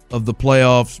of the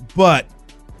playoffs, but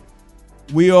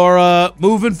we are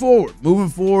moving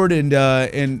forward,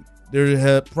 and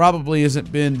there probably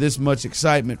hasn't been this much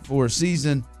excitement for a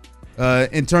season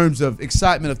in terms of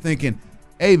excitement of thinking,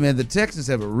 hey man, the Texans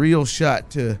have a real shot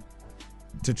to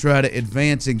try to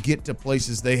advance and get to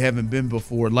places they haven't been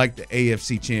before, like the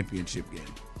AFC Championship game.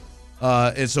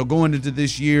 And so going into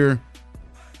this year,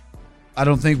 I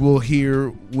don't think we'll hear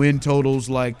win totals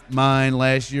like mine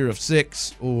last year of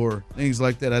 6 or things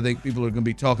like that. I think people are going to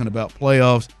be talking about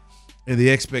playoffs and the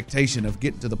expectation of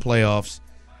getting to the playoffs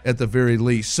at the very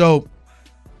least. So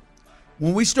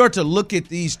when we start to look at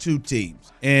these two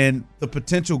teams and the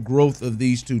potential growth of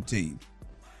these two teams,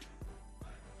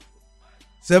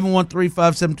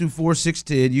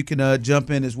 713-572-4610, you can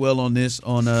jump in as well on this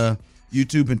on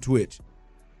YouTube and Twitch.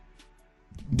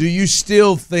 Do you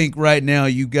still think right now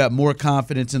you got more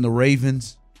confidence in the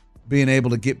Ravens being able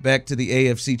to get back to the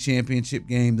AFC Championship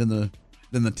game than the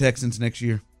Texans next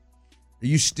year? Are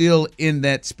you still in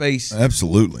that space?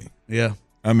 Absolutely. Yeah.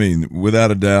 I mean, without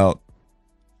a doubt.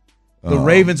 The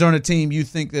Ravens aren't a team you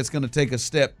think that's going to take a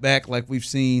step back like we've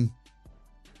seen?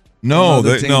 No.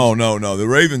 The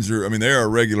Ravens are. I mean, they are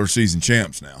regular season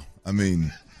champs now. I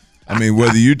mean,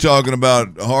 whether you're talking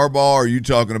about Harbaugh or you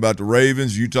talking about the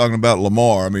Ravens, you talking about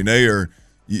Lamar. I mean, they are.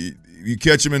 You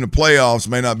catch them in the playoffs,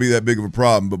 may not be that big of a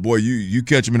problem, but boy, you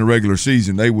catch them in the regular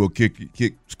season, they will kick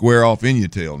square off in your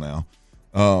tail now.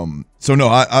 So no,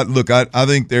 I think I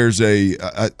think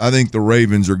the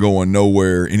Ravens are going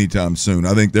nowhere anytime soon.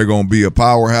 I think they're going to be a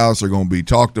powerhouse. They're going to be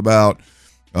talked about.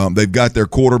 They've got their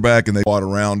quarterback and they fought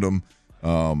around them.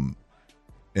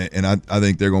 And I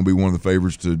think they're going to be one of the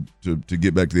favorites to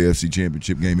get back to the AFC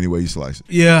Championship game any way you slice it.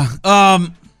 Yeah.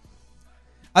 I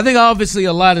think obviously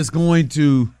a lot is going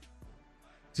to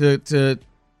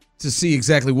see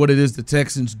exactly what it is the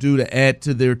Texans do to add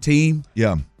to their team.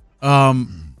 Yeah.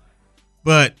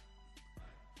 But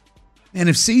and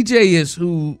if CJ is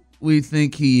who we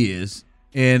think he is,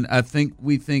 and I think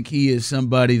we think he is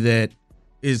somebody that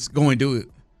is going to,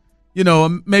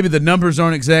 maybe the numbers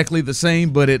aren't exactly the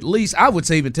same, but at least I would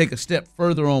say even take a step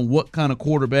further on what kind of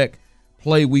quarterback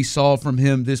play we saw from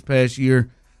him this past year.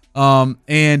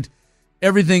 And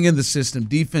everything in the system,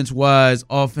 defense-wise,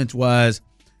 offense-wise.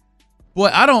 Boy,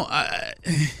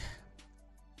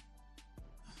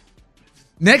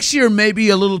 next year may be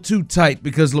a little too tight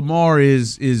because Lamar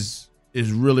is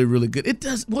really, really good. It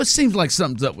seems like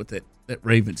something's up with that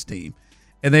Ravens team.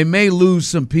 And they may lose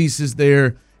some pieces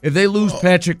there. If they lose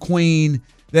Patrick Queen,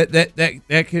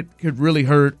 that could really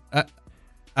hurt.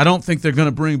 I don't think they're going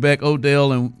to bring back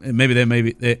Odell, and maybe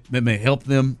that may help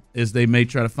them as they may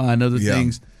try to find other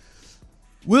things.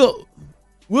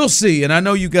 We'll see. And I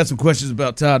know you got some questions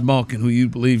about Todd Monken, who you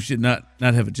believe should not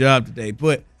have a job today.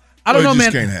 But I don't know, man.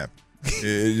 It just can't happen.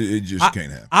 It just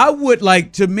can't happen. I would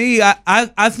like to me.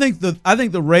 I think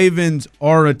the Ravens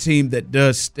are a team that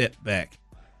does step back.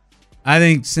 I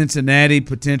think Cincinnati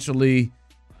potentially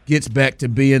gets back to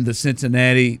being the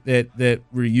Cincinnati that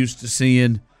we're used to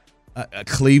seeing.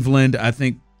 Cleveland, I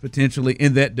think, potentially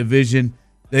in that division,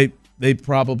 they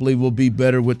probably will be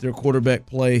better with their quarterback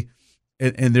play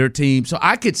and their team. So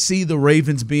I could see the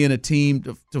Ravens being a team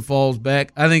to falls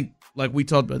back. I think, like we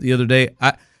talked about the other day,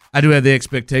 I do have the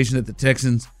expectation that the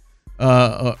Texans,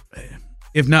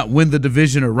 if not win the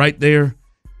division, are right there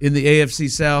in the AFC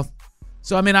South.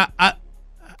 So, I mean,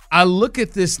 I look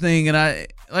at this thing and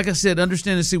like I said,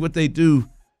 understand and see what they do.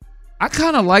 I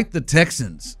kind of like the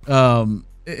Texans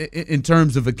in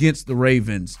terms of against the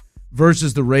Ravens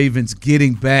versus the Ravens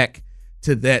getting back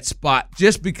to that spot,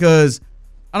 just because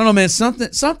I don't know, man,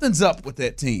 something's up with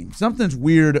that team. Something's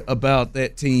weird about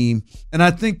that team, and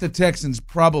I think the Texans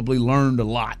probably learned a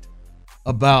lot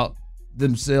about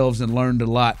themselves and learned a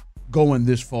lot going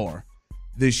this far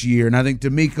this year. And I think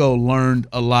D'Amico learned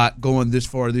a lot going this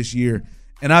far this year.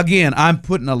 And again, I'm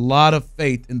putting a lot of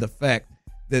faith in the fact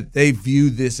that they view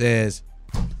this as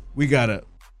we gotta,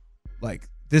 like,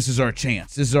 this is our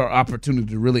chance. This is our opportunity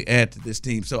to really add to this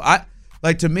team. So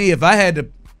to me, if I had to,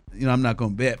 I'm not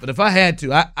going to bet, but if I had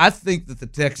to, I think that the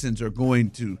Texans are going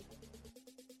to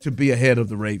be ahead of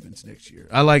the Ravens next year.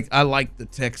 I like the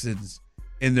Texans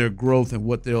and their growth and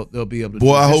what they'll be able to do.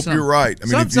 Boy, I hope you're right. I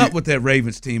mean, something's up with that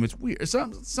Ravens team. It's weird.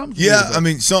 Something's yeah, weird. I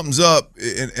mean, something's up,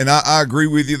 and I agree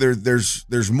with you.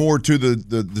 There's more to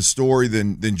the story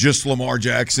than just Lamar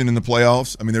Jackson in the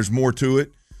playoffs. I mean, there's more to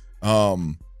it.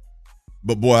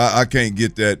 But boy, I can't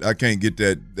get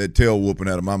that tail whooping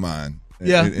out of my mind.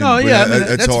 Yeah,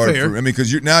 that's hard. Fair.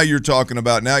 Because you're talking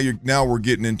about now we're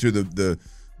getting into the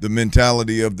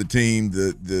mentality of the team,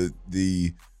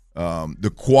 the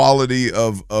quality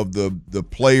of the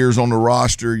players on the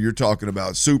roster. You're talking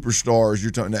about superstars. You're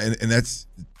talking, and that's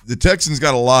the Texans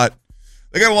got a lot.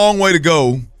 They got a long way to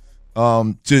go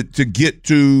to get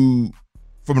to,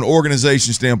 from an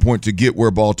organization standpoint, to get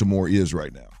where Baltimore is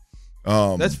right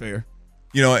now. That's fair.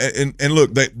 And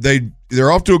look,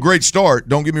 they're off to a great start.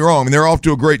 Don't get me wrong. I mean, they're off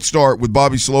to a great start with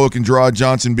Bobby Slowick and Gerard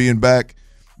Johnson being back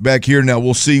here. Now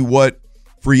we'll see what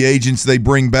free agents they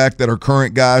bring back that are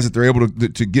current guys that they're able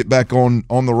to get back on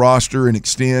the roster and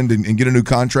extend and get a new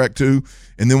contract to.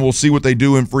 And then we'll see what they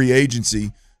do in free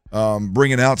agency,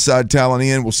 bringing outside talent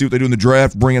in. We'll see what they do in the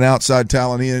draft, bringing outside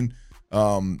talent in.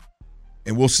 And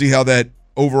we'll see how that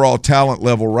overall talent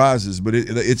level rises, but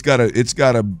it's got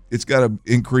to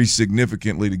increase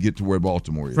significantly to get to where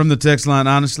Baltimore is. From the text line,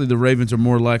 honestly, the Ravens are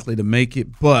more likely to make it,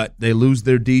 but they lose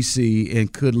their DC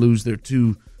and could lose their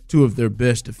two of their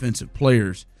best defensive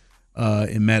players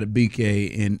in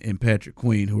Matabike and Patrick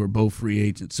Queen, who are both free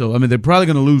agents. So, I mean, they're probably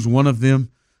going to lose one of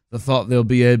them. The thought they'll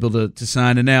be able to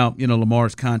sign, and now,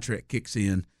 Lamar's contract kicks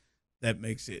in. That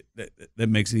makes it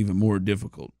even more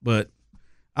difficult. But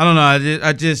I don't know.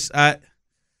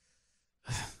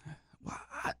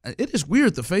 It is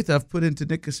weird the faith I've put into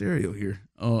Nick Caserio here.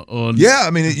 Yeah,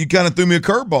 I mean, you kind of threw me a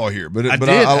curveball here, but I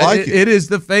like it. It is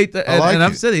the faith that, and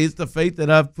I've said it's the faith that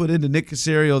I've put into Nick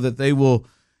Caserio that they will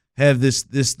have this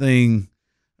thing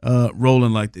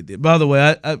rolling like they did. By the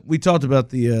way, we talked about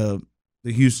the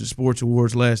Houston Sports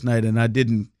Awards last night, and I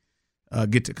didn't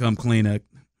get to come clean. I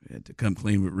had to come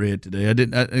clean with Red today. I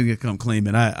didn't get to come clean,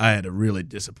 and I had a really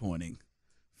disappointing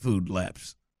food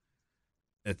lapse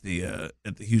at the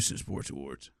Houston Sports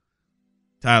Awards.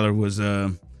 Tyler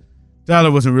wasn't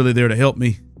really there to help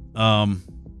me.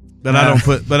 But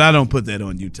I don't put that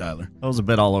on you, Tyler. That was a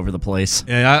bit all over the place.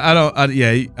 Yeah,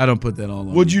 I don't put that all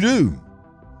on. What'd you do?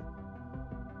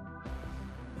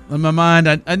 In my mind,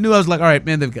 I knew, I was like, all right,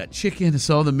 man, they've got chicken. I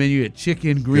saw the menu, had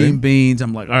chicken, green beans.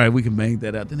 I'm like, all right, we can bang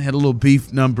that out. Then I had a little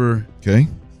beef number. Okay.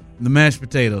 The mashed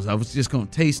potatoes. I was just going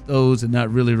to taste those and not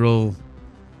really roll.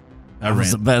 That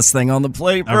was the best thing on the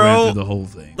plate, bro. I ran through the whole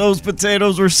thing. Those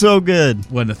potatoes were so good.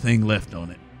 Wasn't a thing left on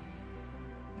it.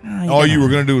 All you were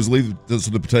going to do was leave so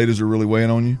the potatoes are really weighing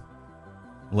on you?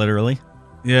 Literally.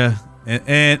 Yeah.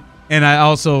 And I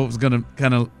also was going to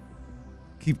kind of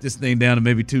keep this thing down to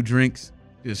maybe 2 drinks.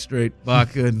 Just straight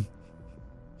vodka.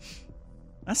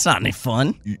 That's not any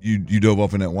fun. You dove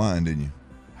off in that wine, didn't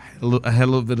you? I had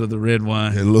a little bit of the red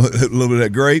wine. A little bit of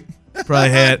that grape? Probably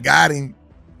had. Got him.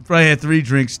 Probably had 3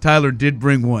 drinks. Tyler did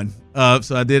bring one.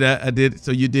 So I did.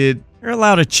 So you did. You're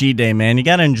allowed a cheat day, man. You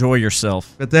got to enjoy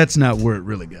yourself. But that's not where it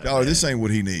really got. Tyler, this ain't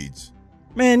what he needs.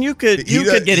 Man, you could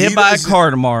get hit by a car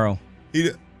tomorrow.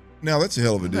 Now, that's a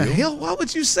hell of a deal. What the hell? Why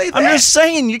would you say that? I'm just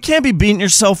saying, you can't be beating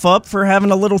yourself up for having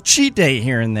a little cheat day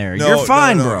here and there. You're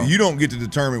fine, bro. You don't get to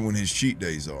determine when his cheat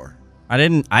days are. I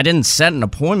didn't set an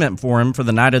appointment for him for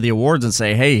the night of the awards and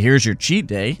say, hey, here's your cheat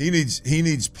day. He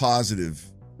needs positive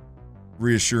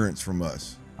reassurance from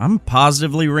us. I'm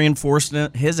positively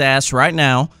reinforcing his ass right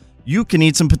now. You can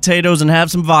eat some potatoes and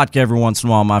have some vodka every once in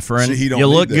a while, my friend. See, you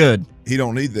look good. He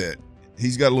don't need that.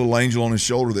 He's got a little angel on his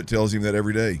shoulder that tells him that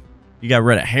every day. You got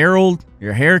rid of Harold.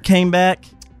 Your hair came back.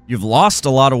 You've lost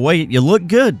a lot of weight. You look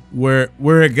good. Where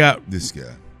it got this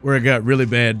guy. Where it got really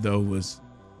bad though was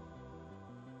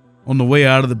on the way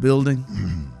out of the building.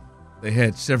 They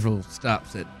had several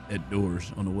stops at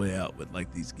doors on the way out with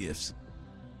like these gifts.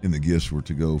 And the gifts were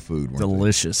to-go food, weren't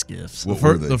Delicious gifts. What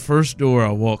were they? The first door I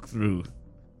walked through,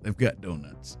 they've got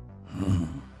donuts.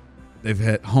 They've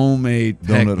had homemade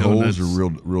donut donuts, holes or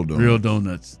real donuts? Real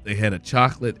donuts. They had a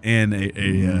chocolate and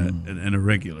a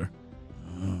regular.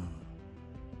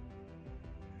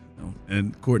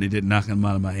 And Courtney didn't knock them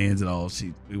out of my hands at all.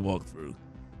 We walked through.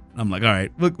 I'm like, all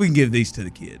right, look, we can give these to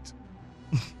the kids.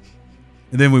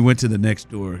 And then we went to the next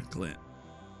door, Clint,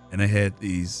 and they had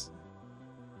these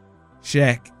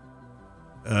Shack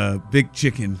big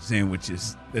chicken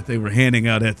sandwiches that they were handing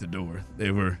out at the door. They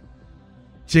were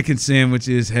chicken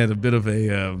sandwiches, had a bit of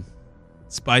a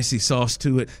spicy sauce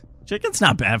to it. Chicken's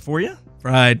not bad for you.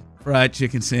 Fried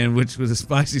chicken sandwich with a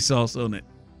spicy sauce on it.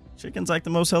 Chicken's like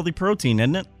the most healthy protein,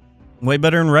 isn't it? Way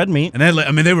better than red meat.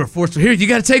 And they were forced to, here, you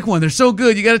got to take one. They're so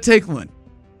good. You got to take one.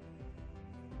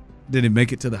 Didn't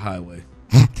make it to the highway.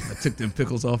 I took them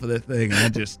pickles off of that thing, and I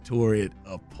just tore it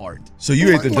apart. So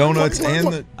you ate the donuts and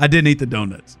the... I didn't eat the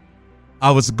donuts.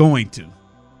 I was going to.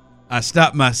 I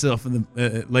stopped myself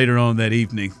later on that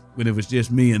evening when it was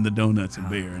just me and the donuts and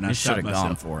beer, and I stopped myself.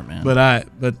 Gone for it, man.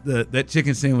 But that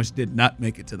chicken sandwich did not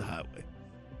make it to the highway.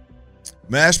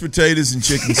 Mashed potatoes and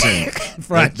chicken sandwich.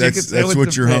 Fried chicken sandwich. That's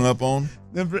what you're hung up on?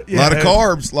 Yeah, a lot of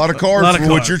carbs. A lot of carbs for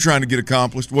what you're trying to get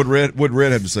accomplished. What Red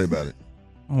have to say about it?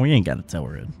 Oh, we ain't got to tell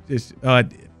Red. I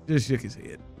did. Just shook his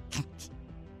head.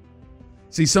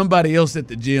 See, somebody else at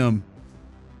the gym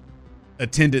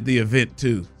attended the event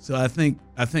too. So I think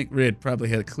Red probably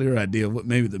had a clear idea of what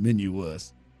maybe the menu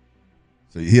was.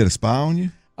 So he had a spy on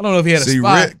you? I don't know if he had a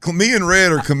spy. Me and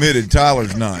Red are committed.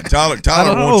 Tyler's not. Tyler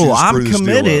wants you to screw this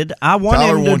committed. deal up. I want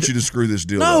Tyler him wants you to screw this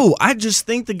deal up. No, I just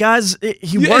think the guys,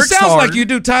 he works hard. It sounds like you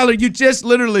do, Tyler. You just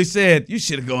literally said you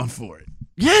should have gone for it.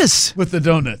 Yes. With the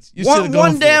donuts.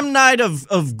 One damn night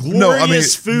of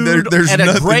glorious food there's at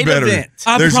a great better. event.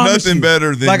 There's nothing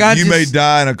better than you may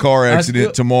die in a car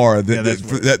accident tomorrow.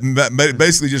 That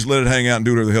basically just let it hang out and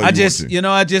do whatever the hell you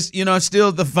want to.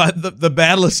 Still the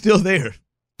battle is still there.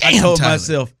 Damn, I told Tyler.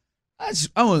 myself,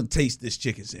 I want to taste this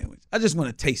chicken sandwich. I just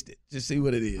want to taste it. Just see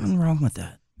what it is. Nothing wrong with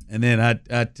that. And then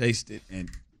I taste it, and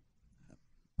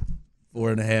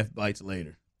 4.5 bites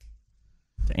later.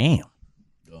 Damn.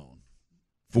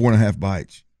 4.5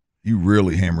 bites. You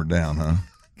really hammered down, huh?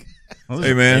 Those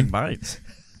hey, are man. Big bites.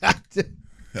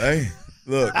 Hey,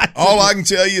 look. All I can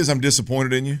tell you is I'm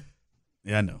disappointed in you.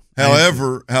 Yeah, I know.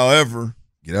 However,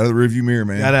 get out of the rearview mirror,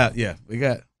 man. Got out. Yeah, we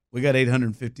got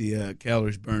 850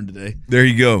 calories burned today. There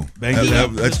you go.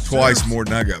 That's twice more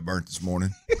than I got burnt this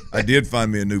morning. I did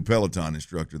find me a new Peloton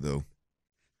instructor, though.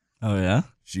 Oh, yeah?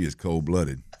 She is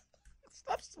cold-blooded.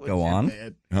 Go on.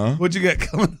 Man. Huh? What you got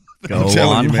coming? Go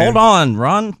on. Hold on,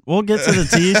 Ron. We'll get to the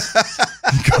tease.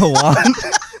 Go on.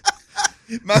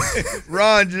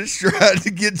 Ron just tried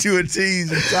to get to a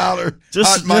tease, and Tyler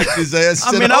hot mic'd his ass.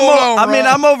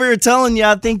 I'm over here telling you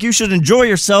I think you should enjoy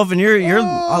yourself, and you're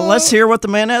let's hear what the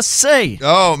man has to say.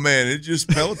 Oh man, it's just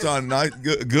Peloton,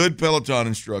 good Peloton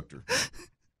instructor.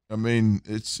 I mean,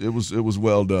 it was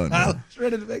well done. I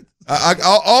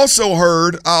also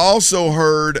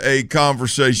heard a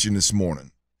conversation this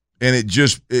morning, and and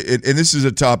this is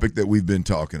a topic that we've been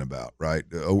talking about, right,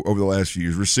 over the last few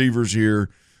years. Receivers here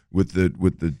with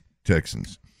the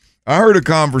Texans. I heard a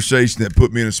conversation that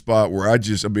put me in a spot where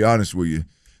I'll be honest with you.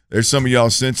 There's some of y'all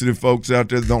sensitive folks out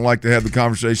there that don't like to have the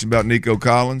conversation about Nico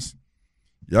Collins.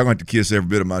 Y'all going to have to kiss every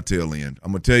bit of my tail end.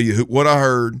 I'm going to tell you what I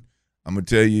heard. I'm going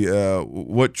to tell you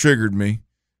what triggered me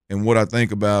and what I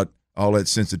think about all that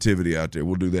sensitivity out there.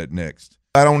 We'll do that next.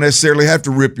 I don't necessarily have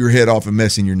to rip your head off and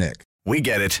mess in your neck. We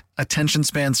get it. Attention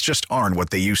spans just aren't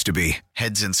what they used to be.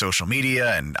 Heads in social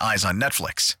media and eyes on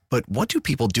Netflix. But what do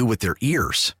people do with their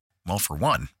ears? Well, for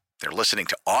one, they're listening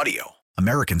to audio.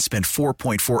 Americans spend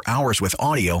 4.4 hours with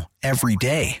audio every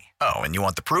day. Oh, and you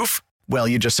want the proof? Well,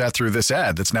 you just sat through this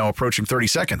ad that's now approaching 30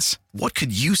 seconds. What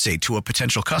could you say to a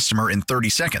potential customer in 30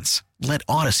 seconds? Let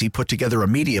Odyssey put together a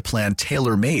media plan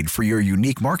tailor-made for your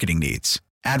unique marketing needs.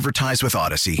 Advertise with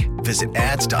Odyssey. Visit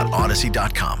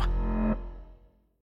ads.odyssey.com.